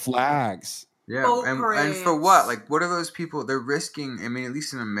 American flags. Yeah, Boat and parades. for what? Like, what are those people? They're risking. I mean, at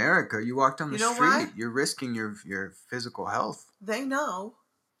least in America, you walk down the You know street, why? you're risking your physical health. They know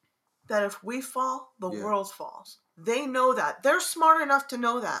that if we fall, the Yeah. world falls. They know that. They're smart enough to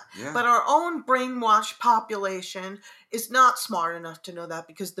know that. Yeah. But our own brainwashed population is not smart enough to know that,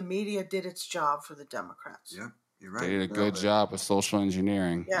 because the media did its job for the Democrats. Yeah, you're right. They did a good job with social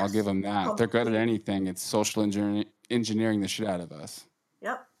engineering. Yes. I'll give them that. If they're good at Complete. anything, it's social engineering the shit out of us.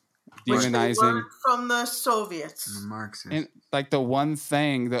 Yep. Which they Demonizing. learned from the Soviets. The Marxists. And like, the one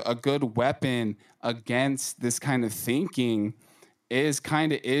thing, a good weapon against this kind of thinking is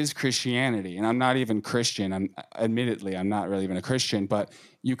Christianity. And I'm not even Christian. I'm not really even a Christian, but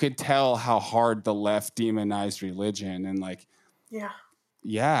you could tell how hard the left demonized religion, and like,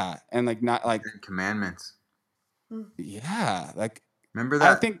 yeah, and like, not like, Ten Commandments. yeah, like, Remember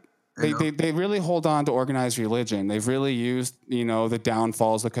that? I think they really hold on to organized religion. They've really used, the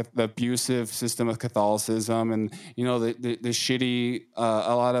downfalls, the abusive system of Catholicism, and, the shitty,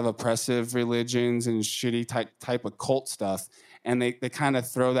 a lot of oppressive religions and shitty type of cult stuff. And they kind of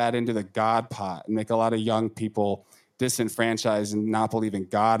throw that into the God pot and make a lot of young people disenfranchised and not believe in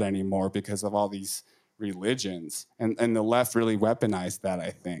God anymore because of all these religions. And the left really weaponized that, I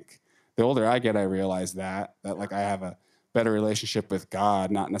think. The older I get, I realize that like, I have a better relationship with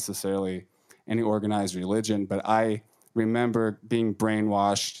God, not necessarily any organized religion, but I remember being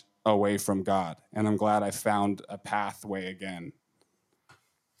brainwashed away from God, and I'm glad I found a pathway again.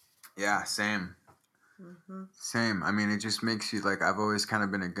 Yeah, same. Mm-hmm. Same. I mean, it just makes you, like, I've always kind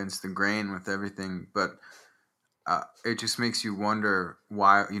of been against the grain with everything, but it just makes you wonder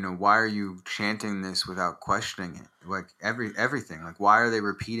why are you chanting this without questioning it? Like, everything. Like, why are they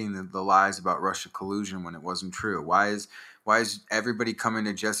repeating the lies about Russia collusion when it wasn't true? Why is everybody coming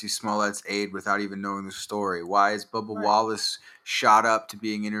to Jussie Smollett's aid without even knowing the story? Why is Bubba Wallace shot up to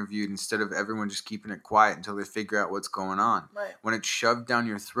being interviewed instead of everyone just keeping it quiet until they figure out what's going on? Right. When it's shoved down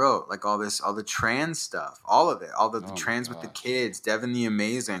your throat, like all the trans stuff, all of it, all the trans with the kids, Devin the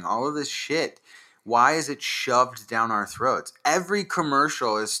Amazing, all of this shit. Why is it shoved down our throats? Every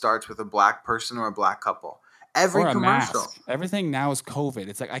commercial starts with a black person or a black couple. Every commercial. Mask. Everything now is COVID.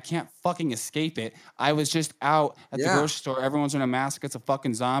 It's like, I can't fucking escape it. I was just out at the grocery store. Everyone's in a mask. It's a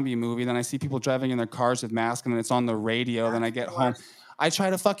fucking zombie movie. Then I see people driving in their cars with masks, and then it's on the radio. Then I get home. I try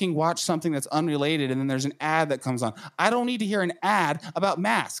to fucking watch something that's unrelated and then there's an ad that comes on. I don't need to hear an ad about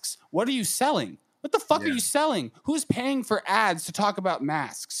masks. What are you selling? What the fuck are you selling? Who's paying for ads to talk about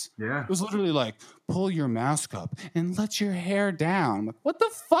masks? Yeah. It was literally like, pull your mask up and let your hair down. I'm like, what the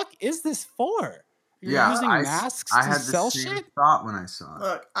fuck is this for? You're using masks I to had sell the same shit? thought when I saw it.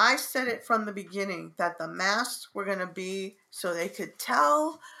 Look, I said it from the beginning that the masks were going to be so they could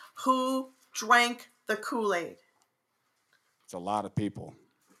tell who drank the Kool-Aid. It's a lot of people.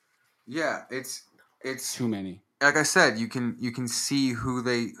 Yeah, it's too many. Like I said, you can see who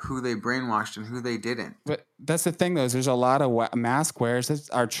they brainwashed and who they didn't. But that's the thing, though, is there's a lot of mask wearers that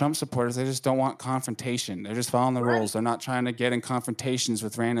are Trump supporters. They just don't want confrontation. They're just following the rules. They're not trying to get in confrontations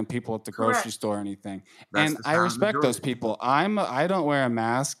with random people at the grocery store or anything. And I respect those people. I don't wear a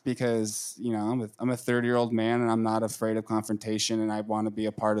mask because, you know, I'm a 30-year-old man and I'm not afraid of confrontation and I want to be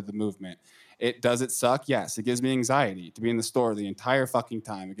a part of the movement. Does it suck? Yes. It gives me anxiety to be in the store the entire fucking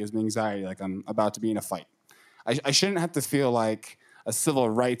time. It gives me anxiety like I'm about to be in a fight. I shouldn't have to feel like a civil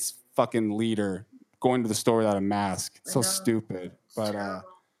rights fucking leader going to the store without a mask. It's so stupid. But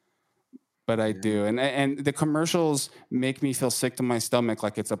I do. And the commercials make me feel sick to my stomach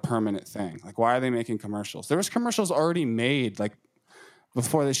like it's a permanent thing. Like, why are they making commercials? There was commercials already made like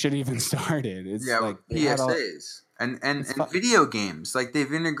before the shit even started. It's like PSAs and video games. Like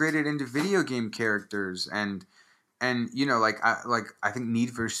they've integrated into video game characters and you know, I think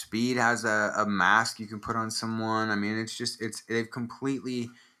Need for Speed has a mask you can put on someone. I mean, they've completely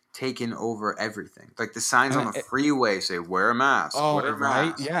taken over everything. Like the signs on the freeway say "Wear a mask." Oh, wear a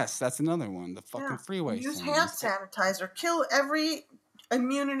mask. Yes, that's another one. The fucking freeway. Use hand sanitizer. Kill every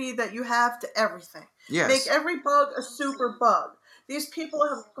immunity that you have to everything. Yes. Make every bug a super bug. These people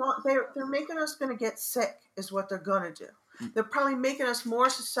have gone. They're making us going to get sick. Is what they're going to do. They're probably making us more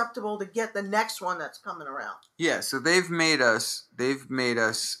susceptible to get the next one that's coming around. Yeah, so they've made us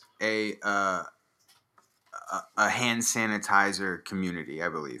a hand sanitizer community, I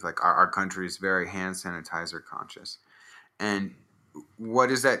believe. Like our country is very hand sanitizer conscious. And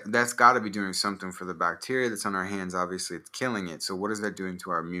what is that? That's got to be doing something for the bacteria that's on our hands. Obviously, it's killing it. So what is that doing to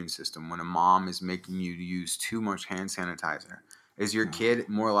our immune system when a mom is making you use too much hand sanitizer? Is your kid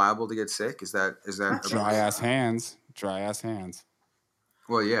more liable to get sick? Is that dry ass hands? Dry ass hands.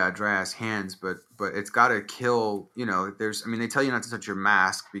 Well, yeah, dry ass hands, but it's got to kill. You know, they tell you not to touch your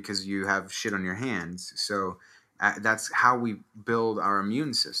mask because you have shit on your hands. So that's how we build our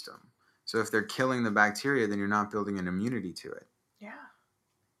immune system. So if they're killing the bacteria, then you're not building an immunity to it. Yeah.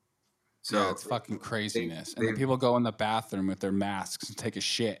 So it's fucking craziness. And then people go in the bathroom with their masks and take a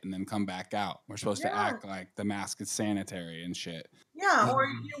shit and then come back out. We're supposed to act like the mask is sanitary and shit. Yeah, or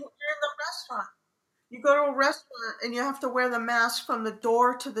you're in the restaurant. You go to a restaurant and you have to wear the mask from the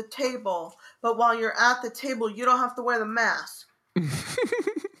door to the table. But while you're at the table, you don't have to wear the mask.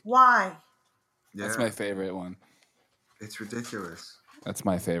 Why? Yeah. That's my favorite one. It's ridiculous. That's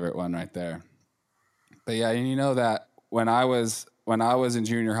my favorite one right there. But yeah, and you know that when I was in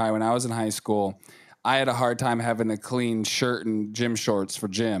junior high, when I was in high school, I had a hard time having a clean shirt and gym shorts for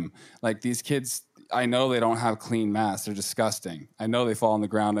gym. Like these kids, I know they don't have clean masks. They're disgusting. I know they fall on the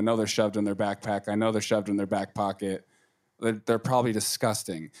ground. I know they're shoved in their backpack. I know they're shoved in their back pocket. They're probably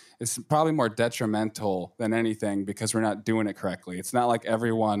disgusting. It's probably more detrimental than anything because we're not doing it correctly. It's not like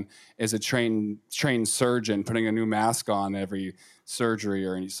everyone is a trained surgeon putting a new mask on every surgery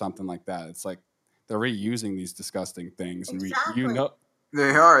or something like that. It's like they're reusing these disgusting things. Exactly. And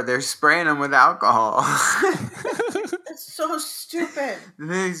They are. They're spraying them with alcohol. It's so stupid.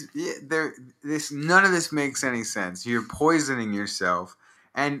 None of this makes any sense. You're poisoning yourself.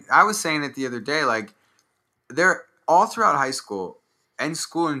 And I was saying it the other day, like, they're all throughout high school and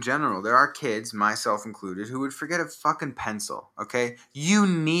school in general, there are kids, myself included, who would forget a fucking pencil, okay? You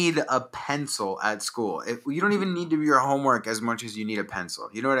need a pencil at school. You don't even need to do your homework as much as you need a pencil.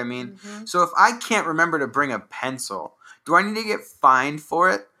 You know what I mean? Mm-hmm. So if I can't remember to bring a pencil, do I need to get fined for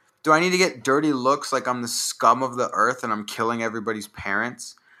it? Do I need to get dirty looks like I'm the scum of the earth and I'm killing everybody's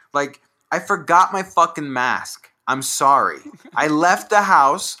parents? Like, I forgot my fucking mask. I'm sorry. I left the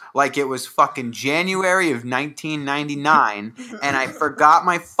house like it was fucking January of 1999 and I forgot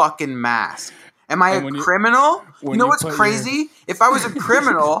my fucking mask. Am I a criminal? You know what's crazy? If I was a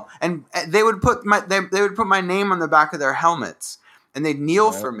criminal and they would put my name on the back of their helmets and they'd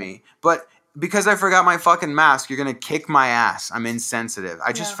kneel for me, but because I forgot my fucking mask, you're going to kick my ass. I'm insensitive.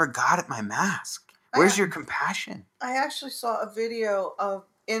 I just forgot my mask. Where's your compassion? I actually saw a video of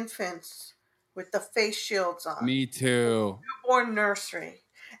infants with the face shields on. Me too. Newborn nursery.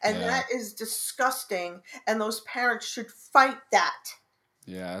 And that is disgusting. And those parents should fight that.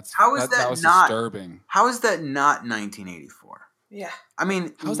 Yeah. That was disturbing. How is that not 1984? Yeah. I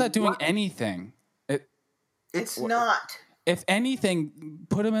mean, How's that doing anything? It's not. If anything,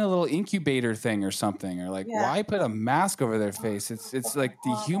 put them in a little incubator thing or something, or like, Yeah. why put a mask over their face? It's like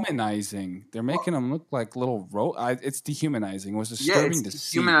dehumanizing. They're making them look like little it's dehumanizing. It was disturbing to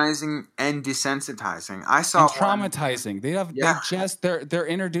see. Dehumanizing and desensitizing. I saw And traumatizing. They're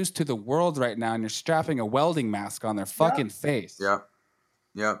introduced to the world right now, and you're strapping a welding mask on their fucking face.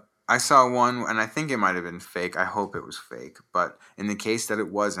 Yep. I saw one, and I think it might have been fake. I hope it was fake. But in the case that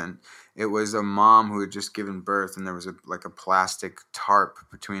it wasn't, it was a mom who had just given birth, and there was a plastic tarp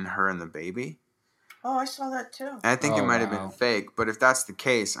between her and the baby. Oh, I saw that too. And I think it might have been fake. But if that's the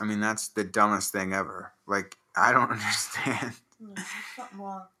case, I mean, that's the dumbest thing ever. Like, I don't understand. There's something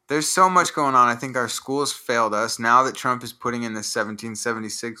wrong. There's so much going on. I think our schools failed us. Now that Trump is putting in the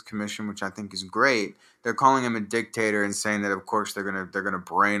 1776 commission, which I think is great, they're calling him a dictator and saying that, of course, they're gonna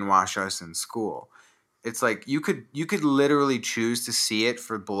brainwash us in school. It's like you could literally choose to see it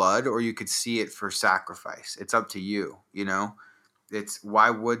for blood, or you could see it for sacrifice. It's up to you. You know, it's why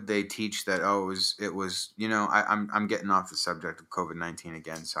would they teach that? Oh, it was. You know, I'm getting off the subject of COVID-19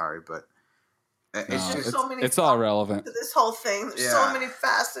 again. Sorry, but. It's all relevant to this whole thing. There's so many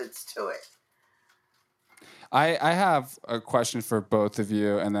facets to it. I have a question for both of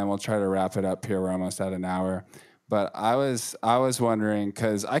you, and then we'll try to wrap it up here. We're almost at an hour. But I was wondering,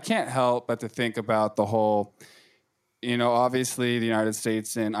 because I can't help but to think about the whole, obviously the United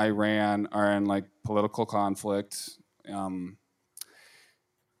States and Iran are in like political conflict. And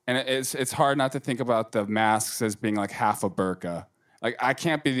it's hard not to think about the masks as being like half a burqa. Like, I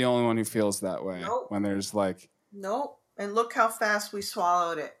can't be the only one who feels that way. Nope. When there's like... Nope. And look how fast we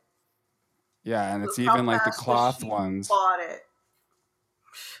swallowed it. Yeah, and it's even like the cloth ones. Bought it.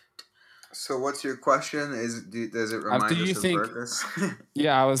 So what's your question? Does it remind us of burqas?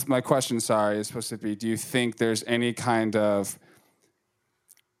 Yeah, my question, sorry, is supposed to be, do you think there's any kind of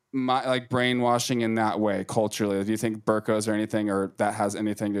like brainwashing in that way culturally? Do you think burqas or anything, or that has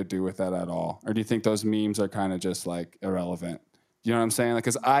anything to do with that at all? Or do you think those memes are kind of just like irrelevant? You know what I'm saying? Like,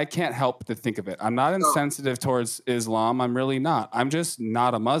 because I can't help to think of it. I'm not insensitive towards Islam. I'm really not. I'm just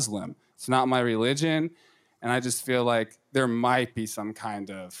not a Muslim. It's not my religion. And I just feel like there might be some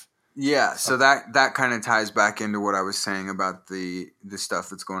kind of... Yeah, so that kind of ties back into what I was saying about the stuff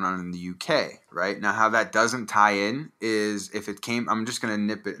that's going on in the UK, right? Now, how that doesn't tie in is I'm just going to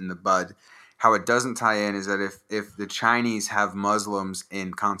nip it in the bud. How it doesn't tie in is that if the Chinese have Muslims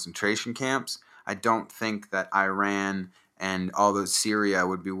in concentration camps, I don't think that Iran and all of Syria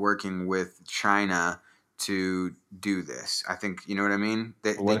would be working with China to do this. I think, you know what I mean?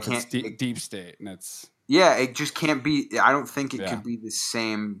 They can't... It's deep state, and it's... Yeah, it just can't be... I don't think it could be the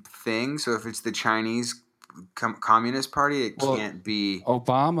same thing. So if it's the Chinese Communist Party, it can't be...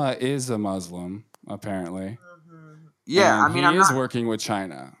 Obama is a Muslim, apparently. Mm-hmm. Yeah, and he is working with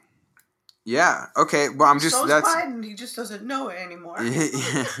China. Yeah. Okay. Well, I'm just... So's Biden. He just doesn't know it anymore.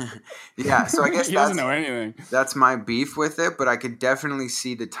 Yeah. So I guess he doesn't know anything. That's my beef with it, but I could definitely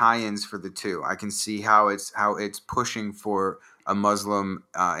see the tie-ins for the two. I can see how it's pushing for a Muslim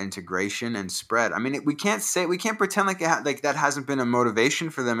integration and spread. I mean, we can't pretend like that hasn't been a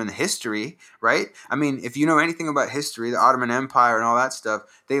motivation for them in history, right? I mean, if you know anything about history, the Ottoman Empire and all that stuff,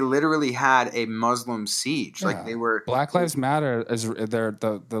 they literally had a Muslim siege. Yeah. Like they were... Black Lives Matter,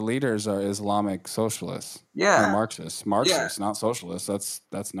 the leaders are Islamic socialists. Yeah. They're Marxists, not socialists.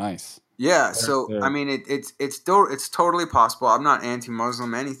 That's nice. Yeah, I mean, it's totally possible. I'm not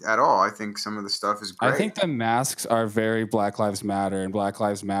anti-Muslim at all. I think some of the stuff is great. I think the masks are very Black Lives Matter, and Black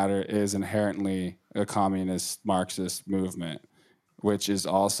Lives Matter is inherently a communist Marxist movement, which is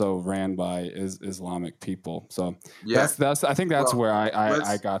also ran by Islamic people. So that's I think that's where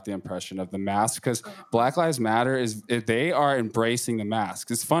I got the impression of the mask, because Black Lives Matter they are embracing the mask.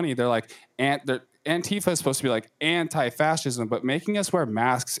 It's funny, they're like Antifa is supposed to be like anti-fascism, but making us wear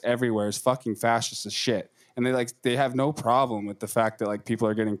masks everywhere is fucking fascist as shit. And they have no problem with the fact that like people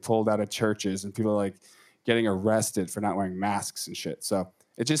are getting pulled out of churches and people are like getting arrested for not wearing masks and shit. So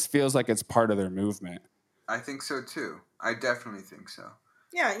it just feels like it's part of their movement. I think so too. I definitely think so.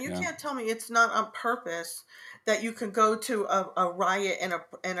 Yeah, you can't tell me it's not on purpose that you can go to a riot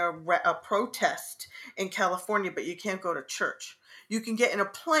and a protest in California, but you can't go to church. You can get in a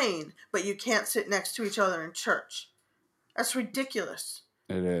plane, but you can't sit next to each other in church. That's ridiculous.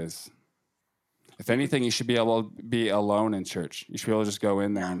 It is. If anything, you should be able to be alone in church. You should be able to just go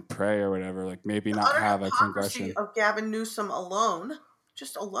in there and pray or whatever. Like maybe not have a congregation. Of Gavin Newsom alone,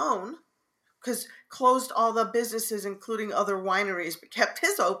 because closed all the businesses, including other wineries, but kept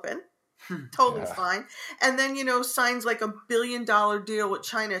his open. Totally fine. And then, signs like $1 billion deal with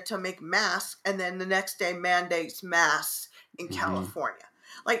China to make masks, and then the next day mandates masks in California.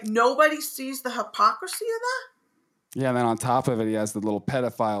 Like, nobody sees the hypocrisy of that. Yeah, and then on top of it, he has the little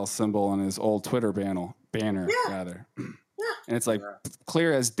pedophile symbol on his old Twitter banner, Yeah. rather. Yeah. And it's like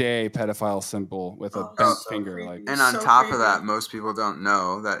clear as day pedophile symbol with a bent finger. Creepy. Like, And on So top creepy. of that, most people don't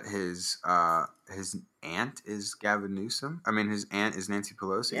know that his aunt is Gavin Newsom. I mean, his aunt is Nancy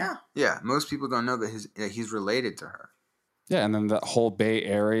Pelosi. Yeah. Yeah. Most people don't know that he's related to her. yeah, and then the whole Bay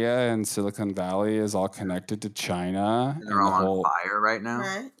Area and Silicon Valley is all connected to China. And they're all the whole, on fire right now.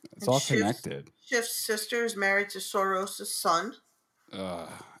 Right. It's all connected. Schiff's sister is married to Soros' son.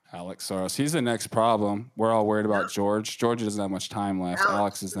 Alex Soros. He's the next problem. We're all worried about George. George doesn't have much time left.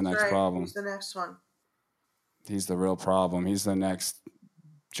 Alex is the next problem. He's the next one. He's the real problem. He's the next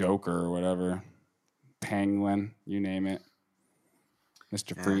Joker or whatever. Penguin, you name it.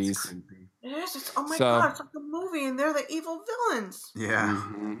 Mr. Freeze. It is. It's, oh my God, it's like a movie and they're the evil villains. Yeah.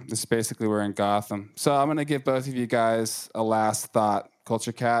 It's basically we're in Gotham. So I'm going to give both of you guys a last thought.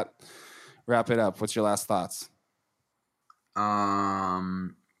 Culture Cat, wrap it up. What's your last thoughts? Wow.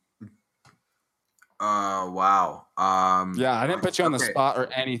 Yeah, I didn't put you on the spot or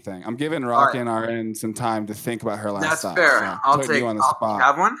anything. I'm giving Rocky and RN some time to think about her last thoughts. That's fair. So I'll take you on the spot.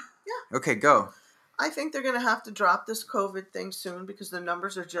 Have one? Yeah. Okay, go. I think they're going to have to drop this COVID thing soon because the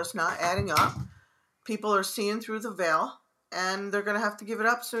numbers are just not adding up. People are seeing through the veil, and they're going to have to give it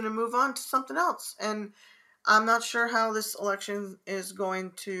up soon and move on to something else. And I'm not sure how this election is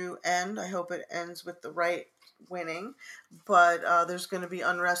going to end. I hope it ends with the right winning, but there's going to be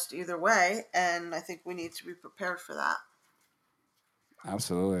unrest either way, and I think we need to be prepared for that.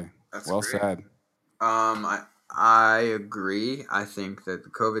 Absolutely. That's well great. said. I agree. I think that the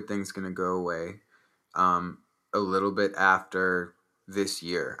COVID thing's going to go away a little bit after this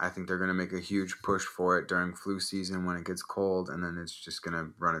year. I think they're going to make a huge push for it during flu season when it gets cold, and then it's just going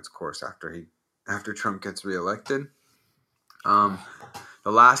to run its course after Trump gets reelected. The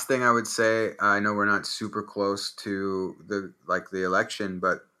last thing I would say, I know we're not super close to the election,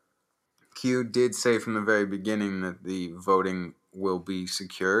 but Q did say from the very beginning that the voting will be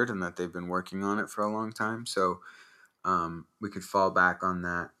secured and that they've been working on it for a long time. So we could fall back on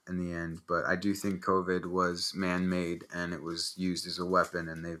that in the end. But I do think COVID was man-made and it was used as a weapon,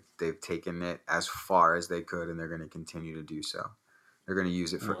 and they've taken it as far as they could, and they're going to continue to do so. They're going to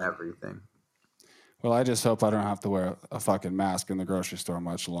use it for everything. Well, I just hope I don't have to wear a fucking mask in the grocery store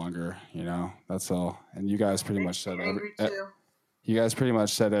much longer. That's all. And you guys pretty much said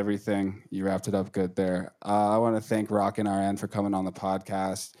everything. You wrapped it up good there. I want to thank Rock and RN for coming on the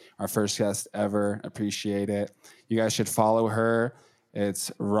podcast. Our first guest ever. Appreciate it. You guys should follow her.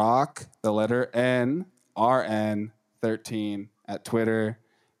 It's Rock, the letter N, RN 13 at Twitter.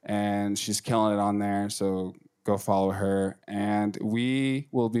 And she's killing it on there. So go follow her. And we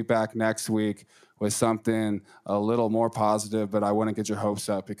will be back next week with something a little more positive, but I wouldn't get your hopes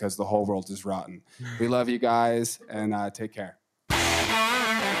up because the whole world is rotten. We love you guys, and take care.